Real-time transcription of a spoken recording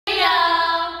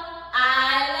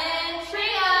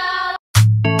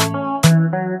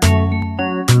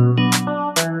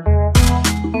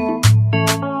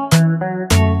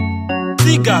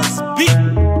Figures beat.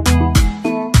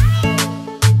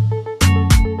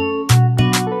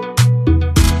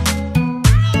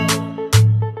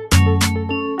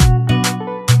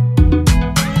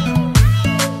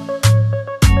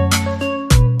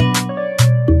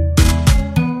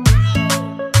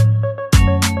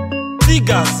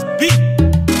 Figures beat.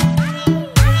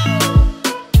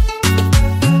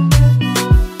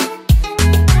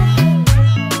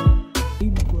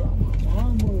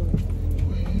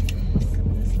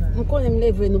 Quand on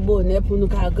lève nos bonnets pour nous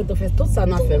faire tout ça,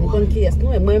 on fait. On qui est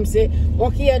nous, moi, c'est on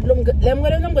qui est l'homme,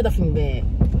 l'homme que t'as fait bien.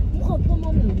 Moi, pour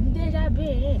moi, déjà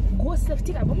bien. Gros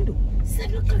safety car bon do. C'est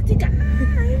le cocktail.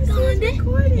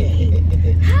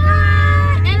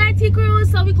 Hi, L.I.T Crew.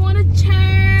 So we going to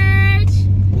church.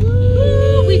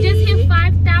 Ooh, we just hit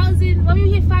 5,000. When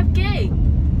we hit 5K.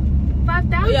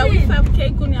 5,000. Yeah, we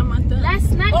 5K kunyamata.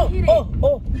 Last night we hit it.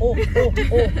 Oh.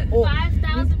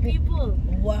 5,000 people.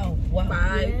 Wow.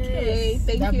 5K. Yes.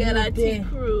 Thank you, L.I.T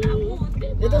Crew.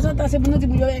 De temps en temps, c'est pour nous dire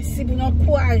merci pour nous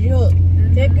courage.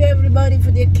 Thank you everybody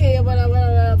for the care.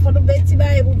 Voilà. For the best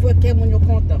bail pour voir que nous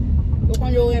content. Donc on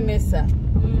y aime ça.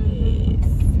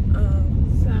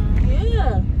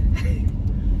 Yeah.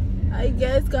 I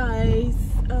guess, guys,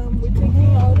 we're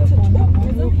taking out to church.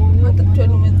 Not the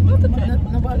tournament.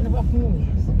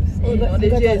 Oh, no, they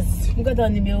just. I'm going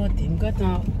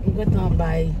to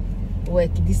buy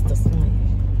work distance.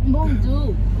 Bon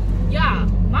do. Yeah,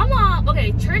 my mom,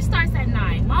 okay, church starts at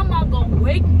 9. My mom gonna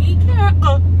wake me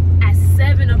up at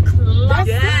 7 o'clock.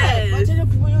 Yes. But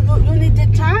you need the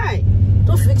time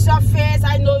to fix your face.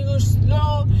 I know you're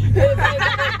slow.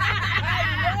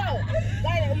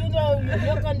 I know. You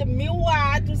look on the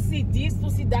mirror to see this, to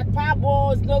see that.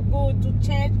 Parable is not good to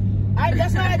change.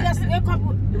 That's why I just wake up.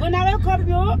 When I wake up,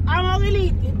 I'm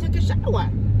really take a shower.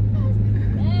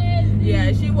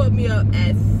 Yeah, she woke me up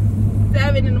at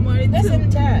 7 in the morning. That's in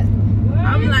time.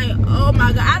 I'm like, oh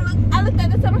my god. I looked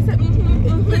at the time. I said,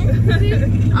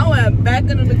 I went back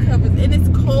under the covers, and it's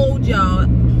cold, y'all.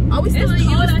 Are we still in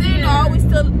Houston,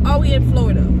 or are we in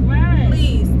Florida? Right.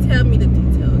 Please tell me the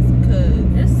details,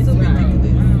 because it's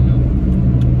ridiculous.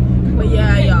 But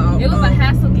yeah, y'all. It was a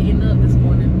hassle getting up this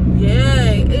morning.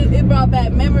 Yeah, it brought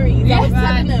back memories. Yeah, I was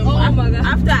telling them. Oh my god.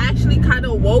 After I actually kind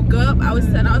of woke up, I was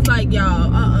like,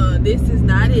 y'all, this is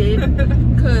not it,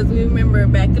 because we remember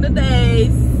back in the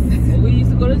days. We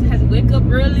used to go to had to wake up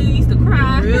early. We used to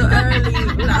cry Real early.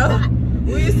 No.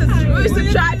 We used to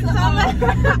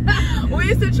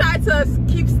try to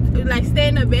keep like stay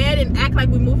in the bed and act like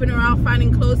we're moving around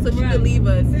finding clothes so she could leave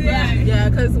us. Yeah,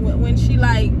 because when she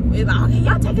like is like, okay,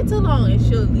 y'all take it too long, and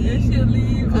she'll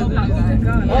leave. Oh my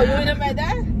god. Oh, you remember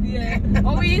that? Yeah.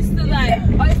 Oh, we used to like.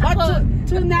 But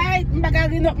tonight,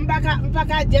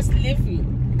 I just leave you.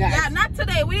 Guys. Yeah, not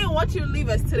today. We didn't want you to leave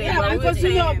us today. Yeah, because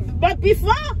you know. But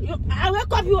before, I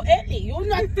wake up you early. You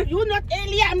not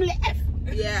early. I'm late.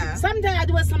 Yeah. Sometimes I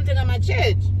do something at my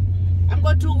church. I'm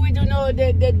going to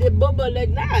the bubble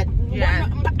like that. Yeah.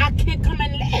 I can't come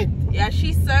in late. Yeah,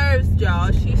 she serves,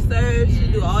 y'all. She serves. She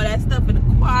do all that stuff in the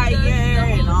choir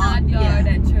and all.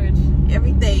 At church.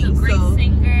 Everything. She's a great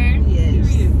singer. Yes.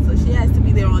 So she has to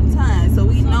be there on time. So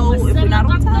we know if we're not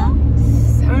on time.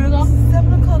 7 o'clock.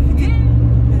 7 o'clock.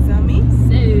 Is that me?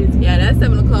 Yeah, that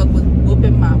 7 o'clock was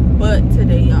whooping my butt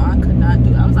today, y'all. I could not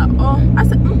do it. I was like, oh. I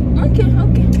said, okay.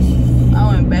 I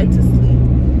went back to sleep.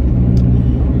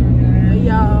 But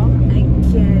y'all, I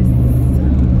guess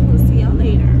we'll see y'all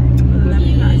later. Let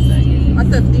me not say.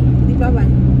 What's up, D? Bye-bye.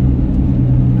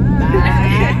 Bye.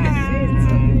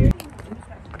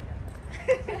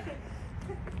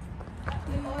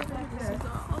 This is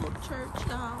our old church,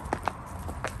 y'all.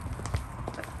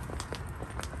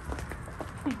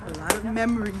 A lot of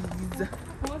memories.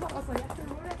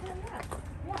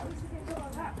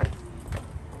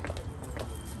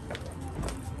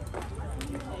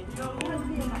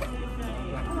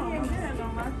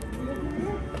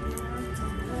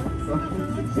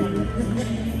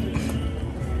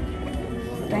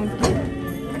 Thank you.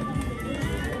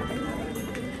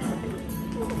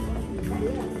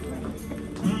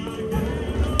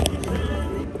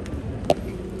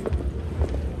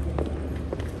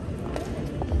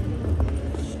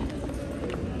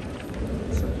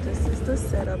 So this is the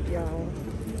setup, y'all,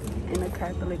 in a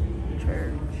Catholic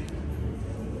church.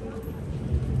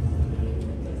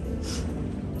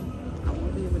 I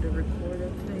won't be able to record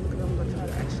it today because I'm going to try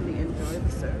to actually enjoy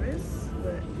the service,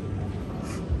 but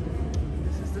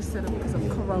this is the setup because of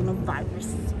coronavirus.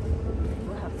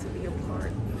 We'll have to be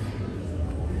apart.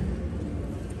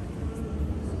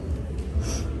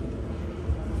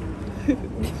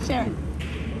 Sharon,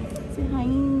 say hi.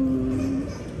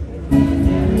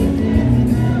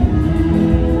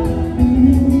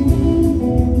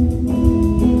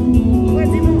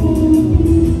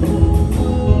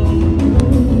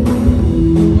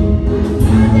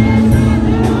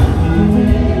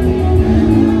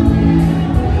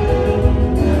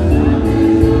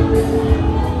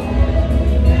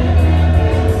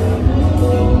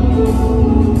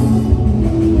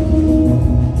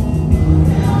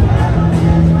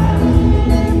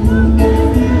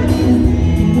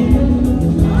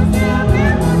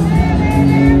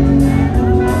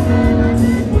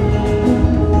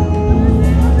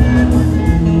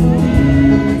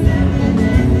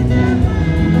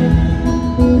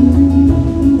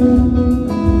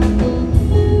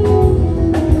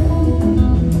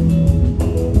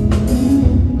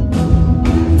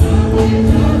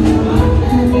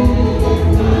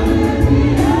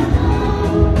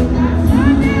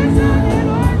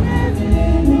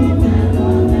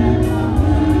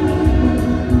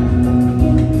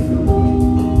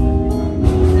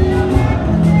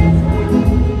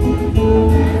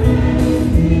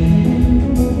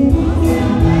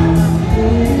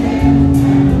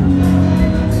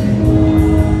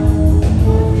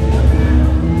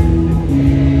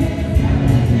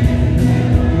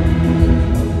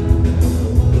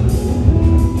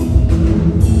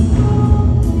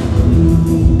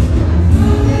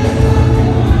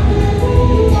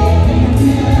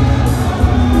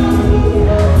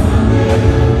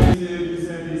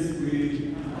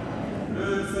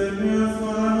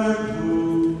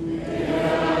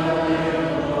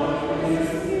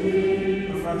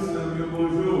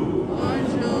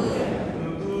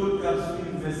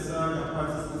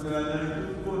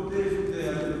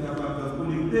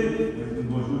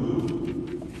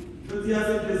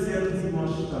 deuxième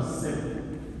dimanche dans 5.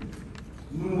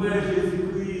 Nous voyons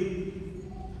Jésus-Christ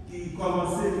qui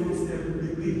commençait le ministère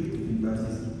public du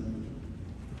baptême.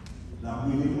 La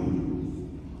première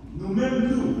nous-mêmes,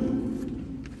 nous,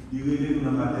 il relève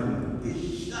dans la matin et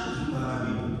chaque jour dans la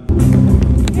vie.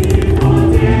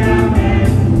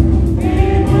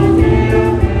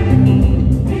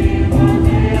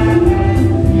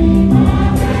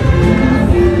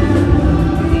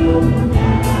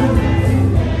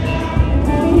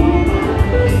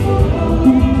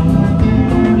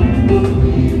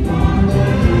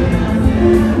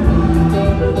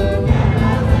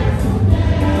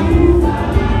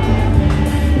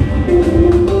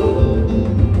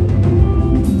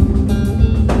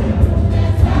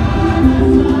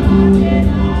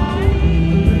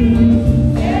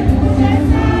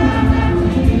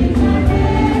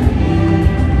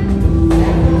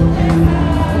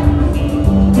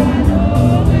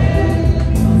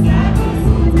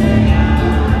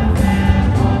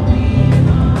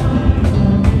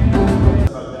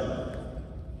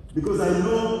 Because I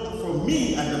know, for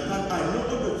me at the time, I know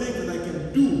all the things that I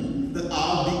can do that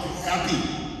I'll be happy.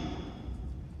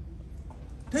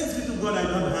 Thanks be to God, I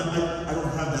don't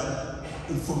have that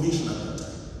information at that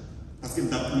time. Parce qu'il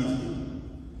t'a pris.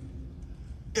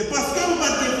 Et parce que vous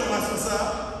m'avez l'information ça,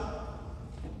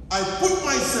 I put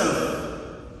myself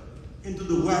into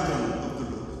the wagon of the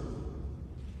Lord.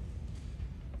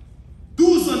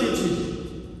 12 ans d'études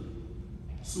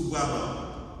sous Brabant.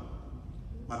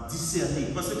 M'a discerner.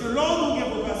 Parce que l'ordre de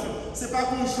vocation, ce n'est pas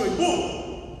qu'on choisit bon.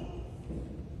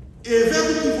 Et vers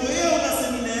vous qui voyez dans le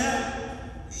séminaire,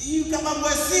 il est capable de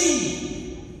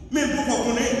si. Mais pourquoi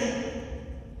qu'on est?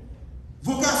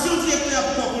 Vocation directeur,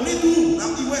 pourquoi qu'on est tout? La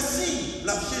dit si,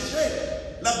 la chercher,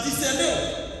 la discerner.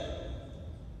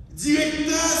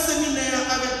 Directeur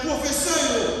séminaire avec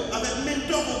professeur, avec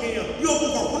mentor pour gagner. Yo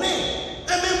pourquoi qu'on est?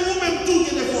 Et même vous-même tout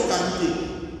qui est des qualités.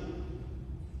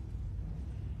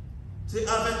 C'est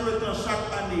avec le temps,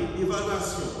 chaque année,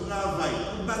 évaluation, travail,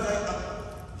 bagaille,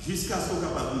 jusqu'à ce qu'on soit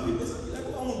capable de vivre. Il y a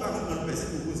comment on va comprendre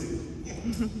personne pour poser.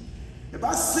 Et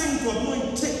pas 5 fois, more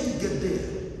it take to get there.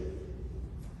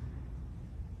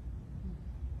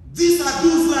 10 à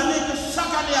 12 années que chaque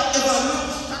année a évalué,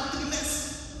 chaque trimestre.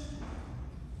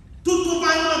 Tout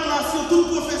compagnon de classe, tout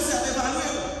professeur a évalué.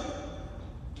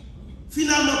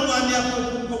 Finalement, pour année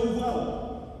après, pour voir.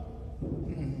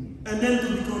 And then to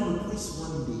become a priest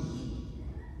one day.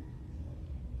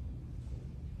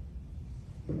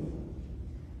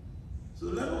 So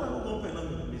là, nous allons comprendre dans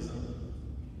notre maison.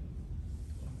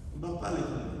 On va parler de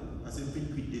nous. Parce que c'est une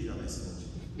cuite déjà, merci mon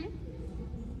Dieu.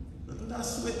 Donc, on a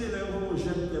souhaité les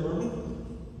jeunes devant nous.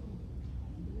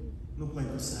 Nous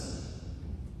prenons ça.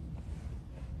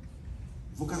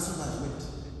 Vocation va jouer.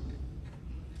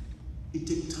 It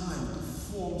takes time to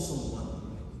form someone.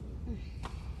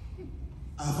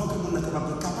 Avant que nous n'ayons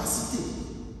pas de capacité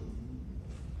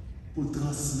pour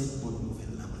transmettre bonne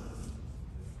nouvelle là-bas.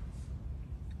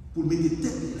 Pour mettre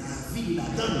tête la vie la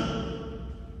donne.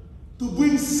 To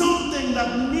bring something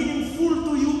that meaningful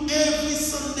to you every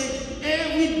Sunday,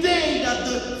 every day that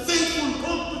the faithful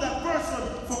come to that person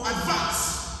for advice.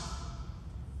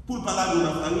 Pour parler de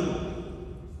la famille.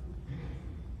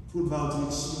 Pour voir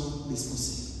direction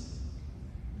responsable.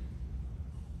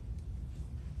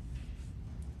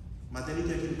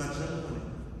 Maternité qui ne bat jamais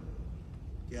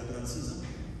qui a 36 ans.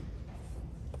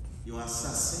 Il y a un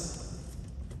assassin.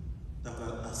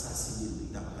 D'après assassiner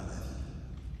d'après la vie.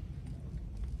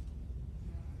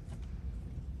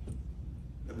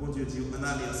 Le bon Dieu dit, on a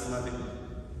allé ensemble avec nous.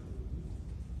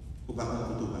 Au bas de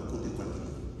côté quoi qu'il y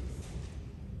ait.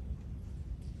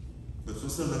 Mais son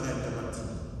seul bagage est capable de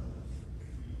dire.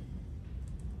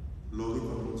 L'or est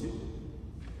comme mon Dieu.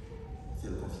 Fais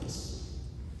confiance.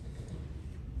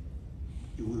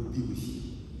 He will be with you.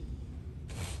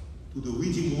 To the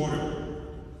raging water.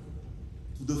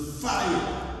 To the fire.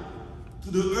 To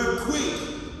the earthquake,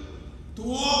 to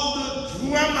all the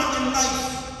drama in life,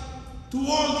 to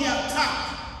all the attack,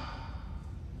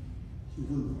 He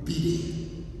will be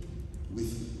there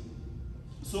with you.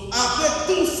 So après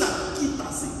tout ça qui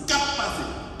passe,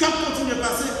 cap continue à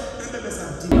passer, et bien ça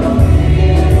dit.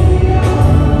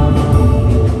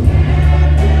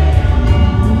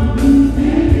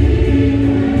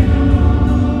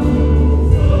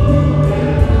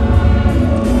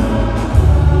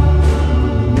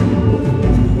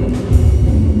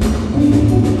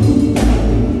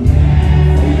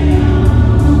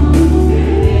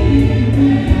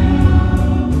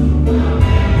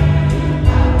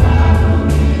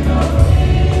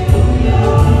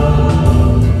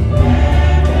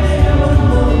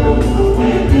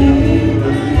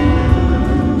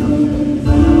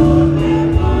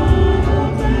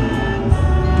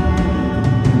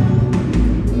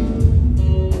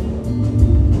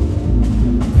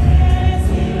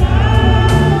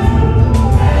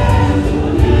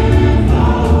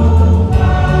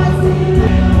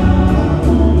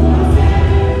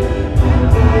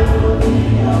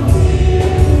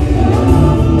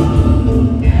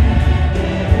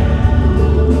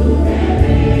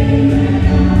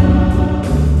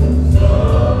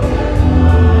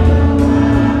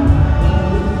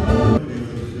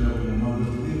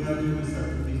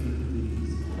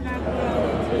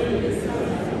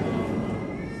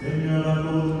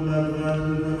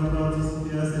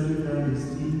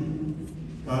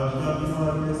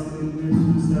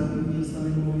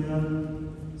 immémoriale.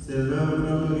 C'est l'heure de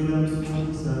notre rédemption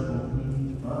qui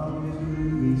s'accomplit par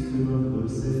Jésus-Christ notre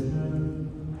Seigneur.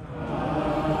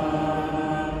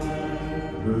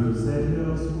 Le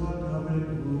Seigneur soit avec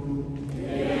vous.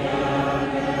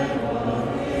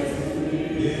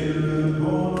 Et le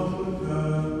bon notre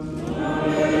cœur.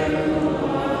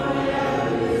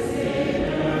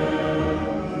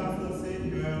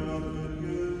 Seigneur notre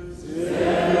Dieu.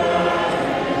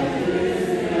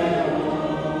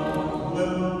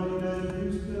 Vraiment, il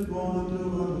est juste bon de te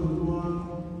rendre gloire,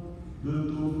 de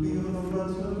t'offrir dans la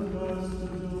seule grâce de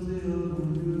José, mon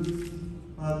Dieu.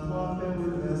 À toi,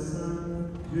 Père Saint,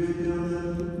 Dieu éternel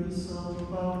tout-puissant,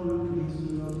 par le Christ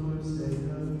notre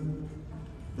Seigneur.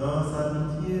 Dans sa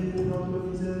pitié pour notre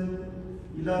misère,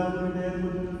 il a voulu naître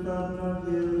d'une femme, la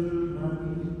Vierge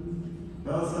Marie.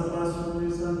 Par sa passion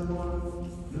et sa croix,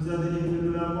 nous a délivrés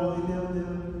de la mort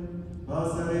éternelle. Par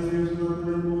sa résurrection, nous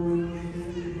avons mourir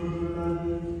de la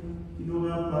vie qui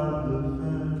n'aura pas de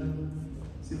fin.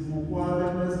 C'est pourquoi,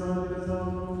 avec les anges et les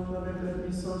anges, avec la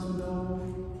puissance d'en haut,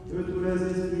 tous les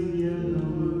esprits viennent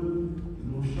heureux,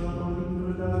 nous chantons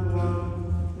l'hymne de la gloire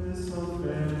et sans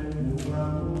faire pour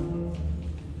l'amour.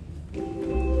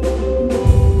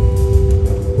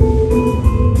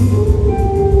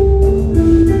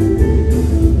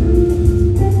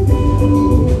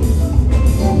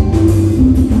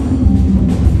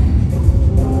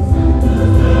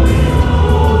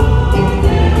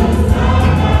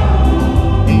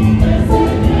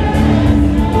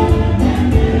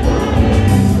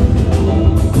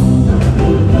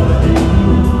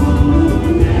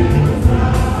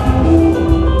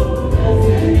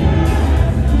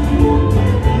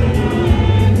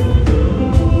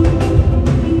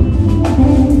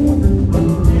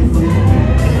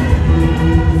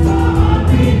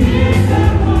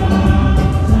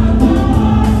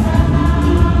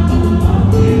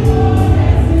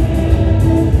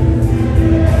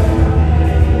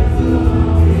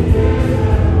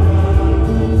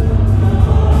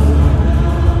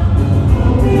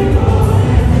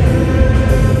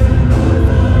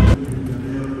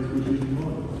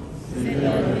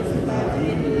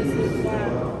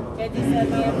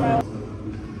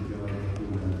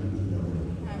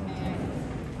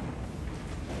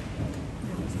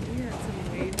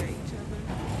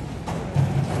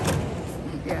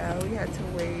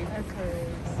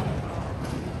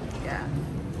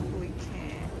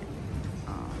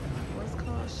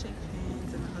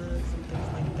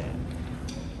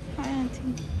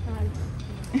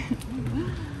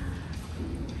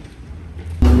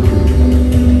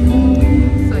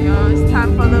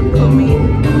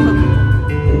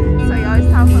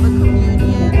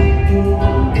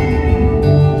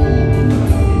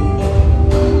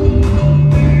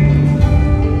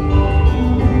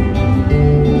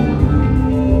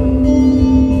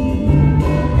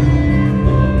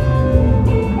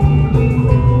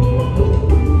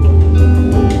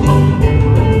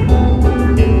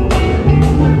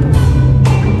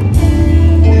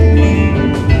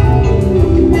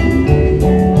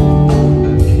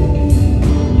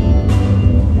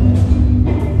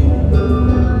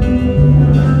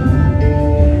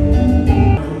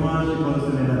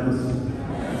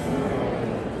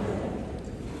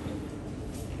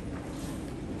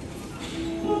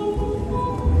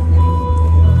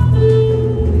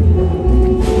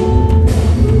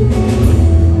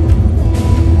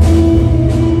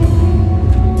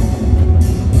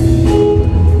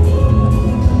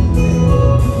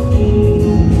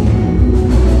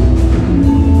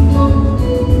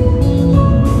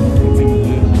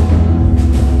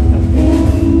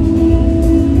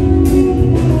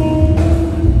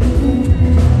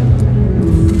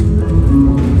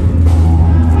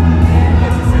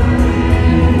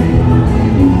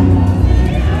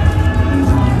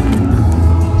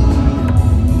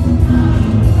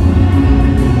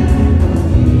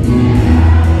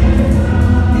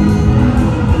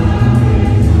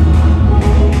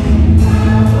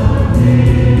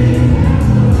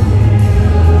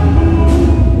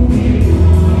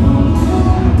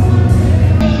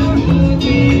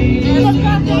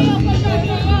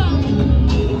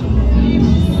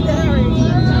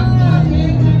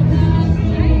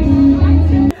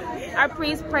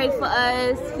 prayed for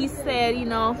us. He said, you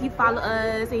know, he followed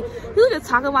us. And he was just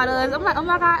talking about us. I'm like, oh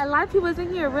my God, a lot of people is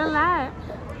in here real live.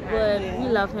 But we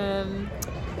love him.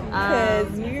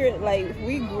 Because you're like,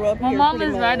 we grew up my here. My mom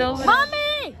is right over there.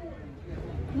 Mommy!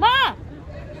 Mom!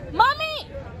 Mommy!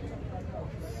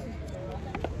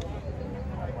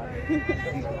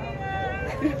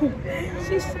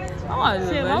 My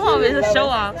mom is a show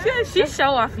off. She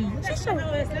show off. She show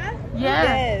off.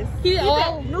 Yeah. Yes. He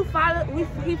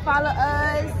follow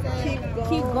us.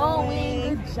 Keep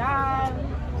going. Good job.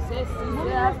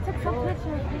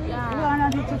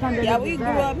 Yeah, we grew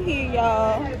up here,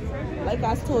 y'all. Like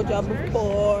I told y'all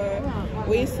before,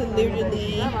 we used to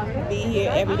literally be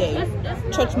here every day.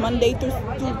 Church Monday through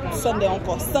Sunday on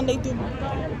call. Sunday through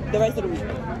the rest of the week.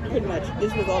 Pretty much.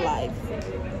 This was our life.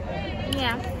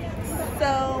 Yeah.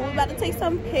 So we're about to take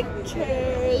some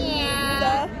pictures.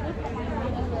 Yeah.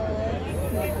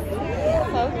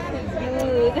 So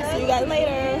cute. See you guys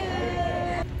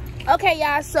later. Okay,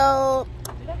 y'all. So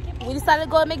we decided to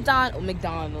go to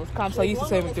McDonald's. I'm so used to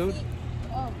saying McDonald's.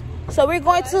 So we're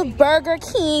going to Burger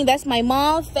King. That's my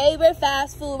mom's favorite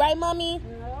fast food, right, mommy?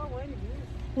 No,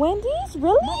 Wendy's,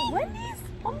 really? Wendy's?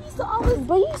 Mom used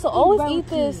to always eat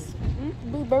this.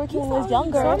 Burger King when I was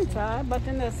younger. Sometimes, but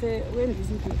then I say Wendy's.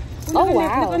 Oh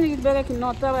wow. We're going to eat Burger King.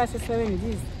 Not I say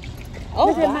Wendy's.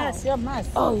 Oh wow. Your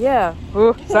mask. Oh yeah.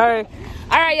 Ooh, sorry.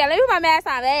 All right, y'all. Let me put my mask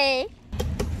on, eh?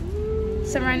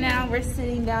 So right now we're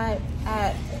sitting down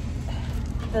at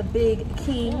the Big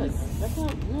King's.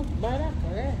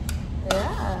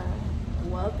 Yeah.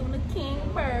 Welcome to King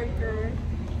Burger.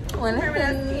 Dang,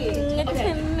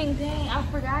 I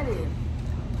forgot it.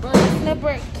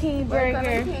 Snipper King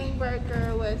Burger. King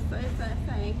Burger with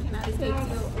saying, can I take you?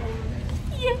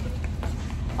 Yeah.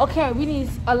 Okay, we need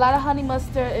a lot of honey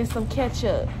mustard and some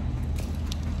ketchup.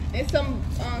 And some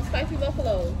spicy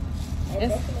buffalo.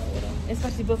 And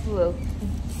spicy buffalo.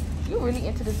 You're really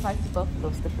into the spicy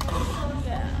buffalo stuff.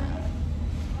 Yeah.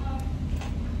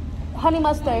 Honey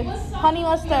mustard. Honey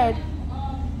mustard.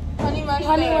 Honey mustard.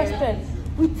 Honey mustard.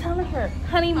 We telling her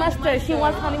honey mustard. She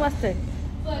wants honey mustard.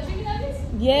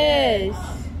 Yes.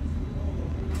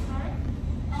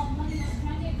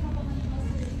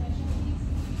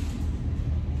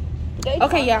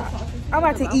 Okay, y'all. I'm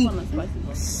about to eat.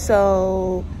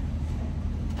 So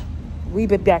we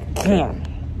be back again.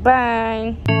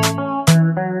 Bye.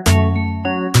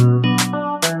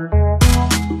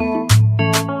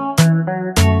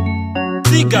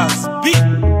 Niggas,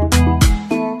 beat.